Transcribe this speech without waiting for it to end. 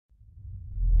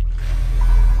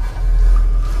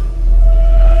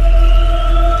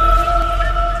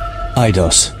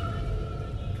Eidos.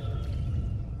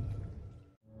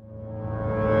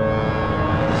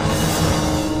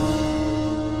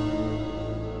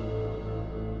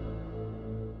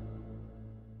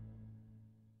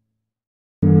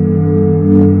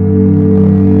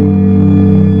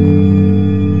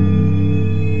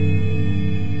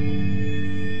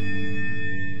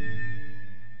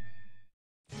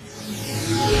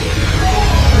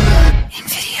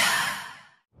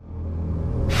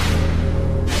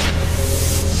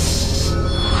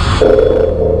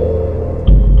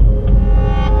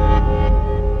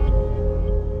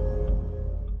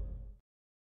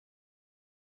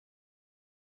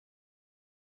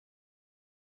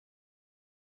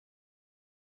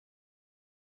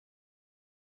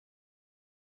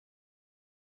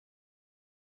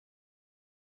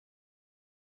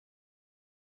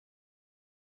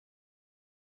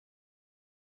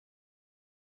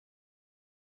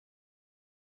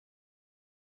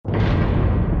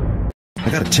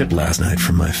 I got a tip last night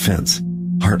from my fence.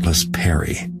 Heartless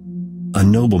Perry. A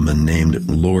nobleman named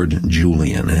Lord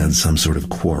Julian had some sort of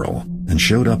quarrel and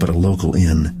showed up at a local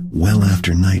inn well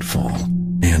after nightfall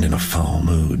and in a foul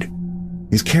mood.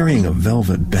 He's carrying a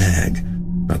velvet bag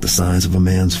about the size of a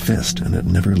man's fist, and it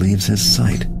never leaves his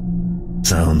sight.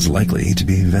 Sounds likely to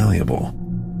be valuable,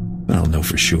 but I'll know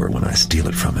for sure when I steal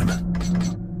it from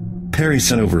him. Perry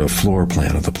sent over a floor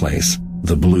plan of the place,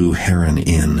 the Blue Heron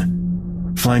Inn.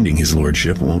 Finding his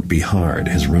lordship won't be hard.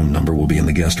 His room number will be in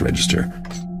the guest register,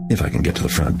 if I can get to the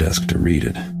front desk to read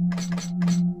it.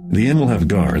 The inn will have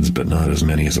guards, but not as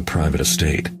many as a private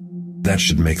estate. That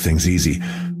should make things easy,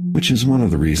 which is one of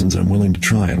the reasons I'm willing to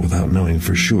try it without knowing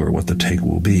for sure what the take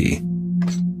will be.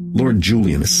 Lord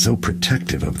Julian is so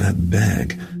protective of that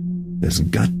bag. There's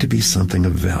got to be something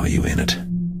of value in it.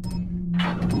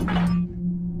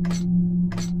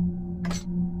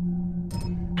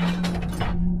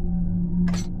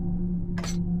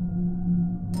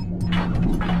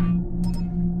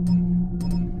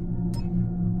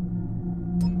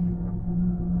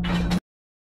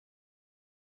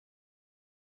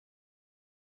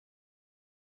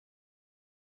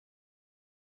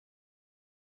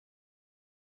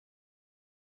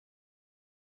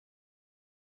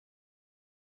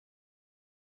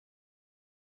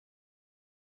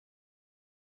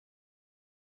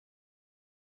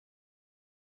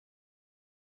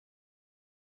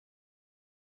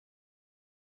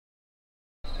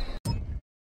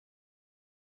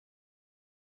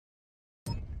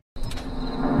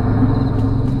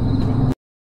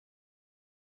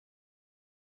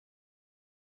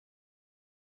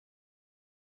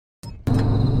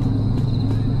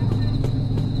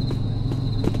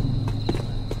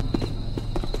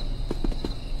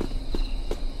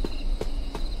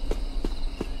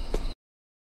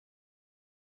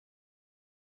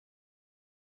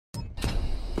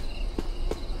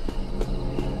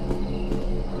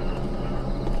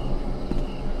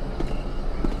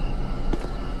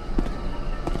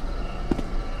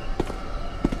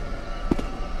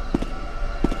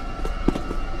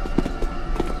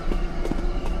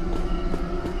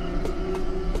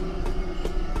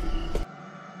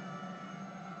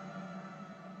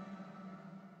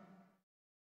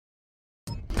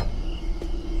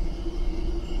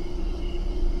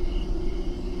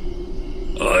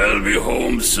 I'll be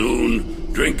home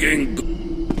soon, drinking...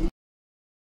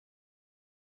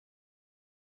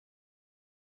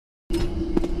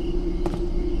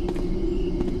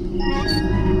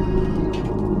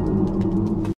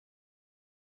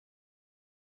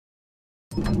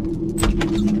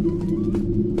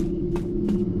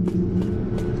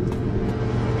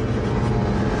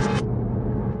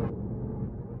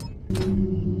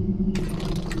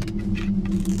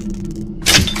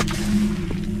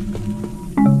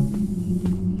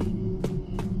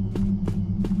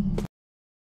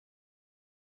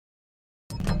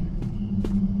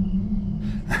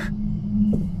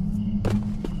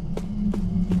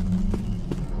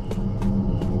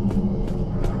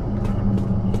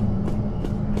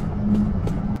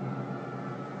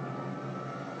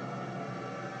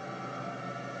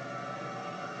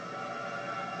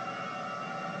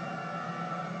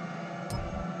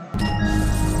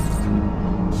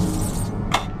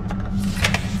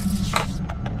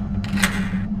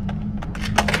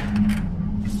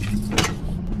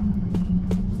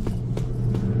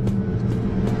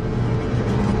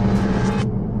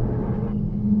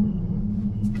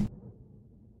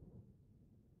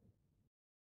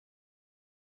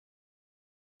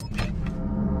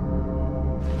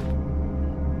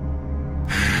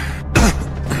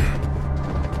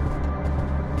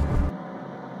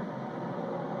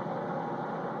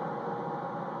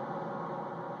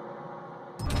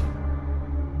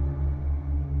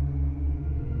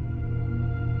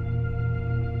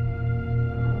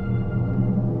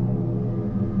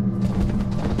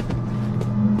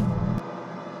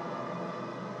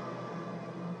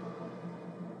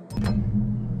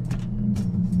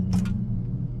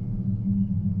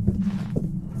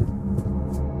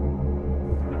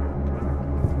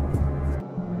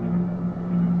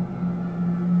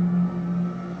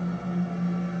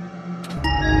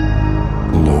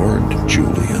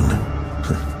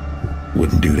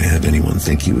 wouldn't do to have anyone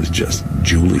think he was just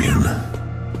Julian.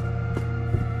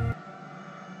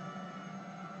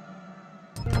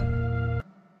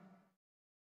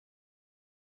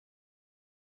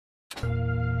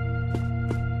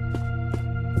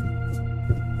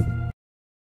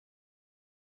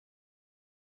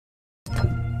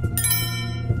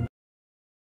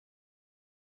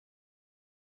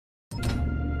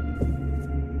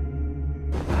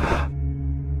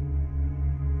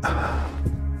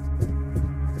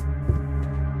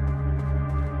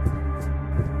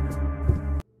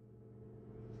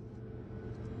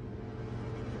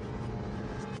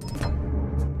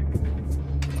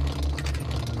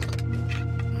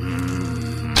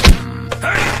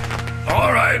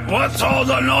 What's all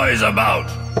the noise about?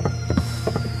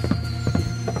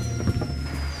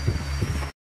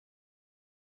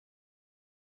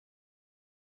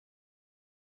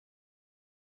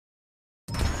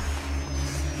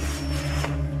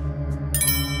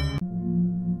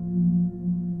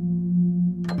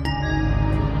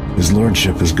 His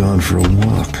lordship has gone for a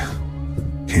walk.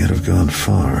 Can't have gone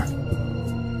far.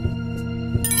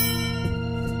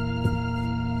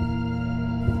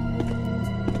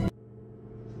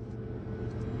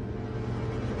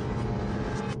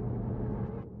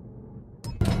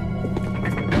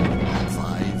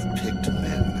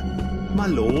 My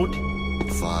lord.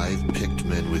 5 picked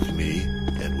men with me,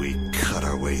 and we cut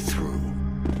our way through.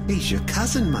 He's your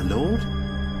cousin, my lord.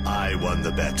 I won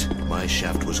the bet. My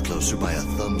shaft was closer by a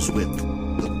thumb's width.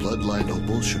 The bloodline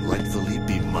opal should rightfully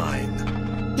be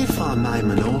mine. If I may,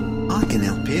 my lord, I can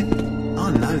help you.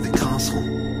 I know the castle.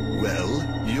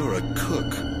 Well, you're a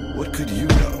cook. What could you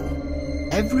know?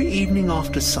 Every evening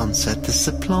after sunset, the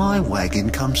supply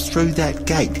wagon comes through that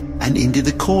gate and into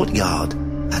the courtyard.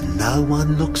 And no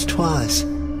one looks twice.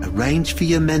 Arrange for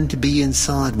your men to be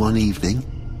inside one evening.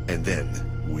 And then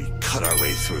we cut our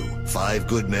way through. 5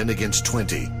 good men against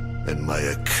 20. And my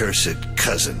accursed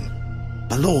cousin.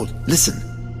 My lord,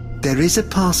 listen. There is a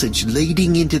passage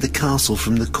leading into the castle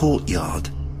from the courtyard.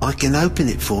 I can open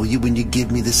it for you when you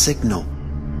give me the signal.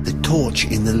 The torch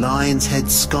in the Lion's Head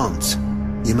sconce.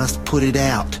 You must put it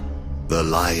out. The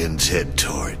Lion's Head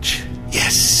torch.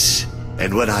 Yes.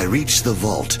 And when I reach the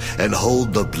vault and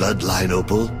hold the bloodline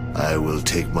opal, I will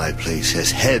take my place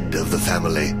as head of the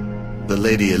family. The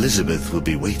Lady Elizabeth will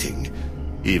be waiting.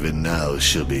 Even now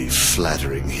she'll be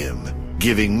flattering him,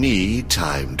 giving me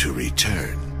time to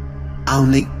return.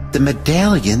 Only the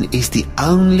medallion is the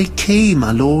only key,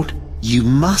 my lord. You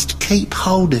must keep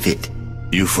hold of it.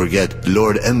 You forget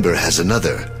Lord Ember has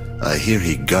another. I hear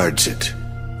he guards it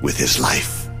with his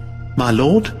life. My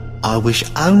lord, I wish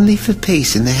only for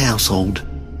peace in the household.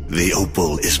 The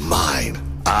opal is mine.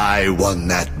 I won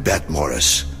that bet,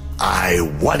 Morris. I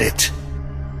won it.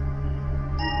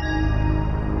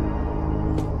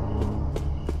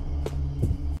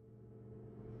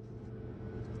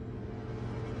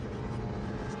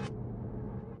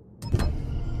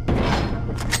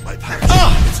 My pouch.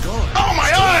 It's gone. Oh,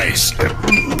 my eyes!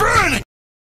 Burn!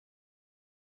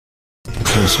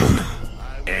 Close one.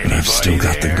 But I've still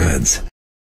got the goods.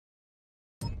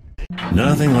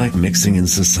 Nothing like mixing in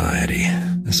society,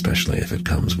 especially if it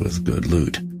comes with good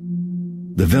loot.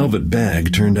 The velvet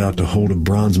bag turned out to hold a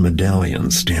bronze medallion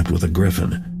stamped with a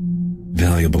griffin.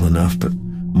 Valuable enough, but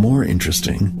more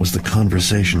interesting was the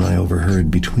conversation I overheard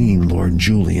between Lord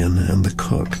Julian and the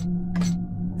cook.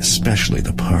 Especially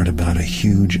the part about a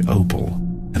huge opal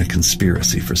and a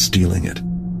conspiracy for stealing it.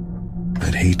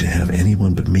 I'd hate to have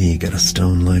anyone but me get a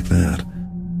stone like that.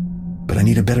 But I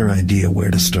need a better idea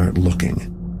where to start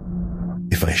looking.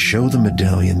 If I show the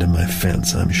medallion to my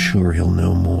fence, I'm sure he'll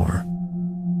know more.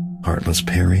 Heartless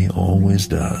Perry always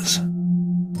does.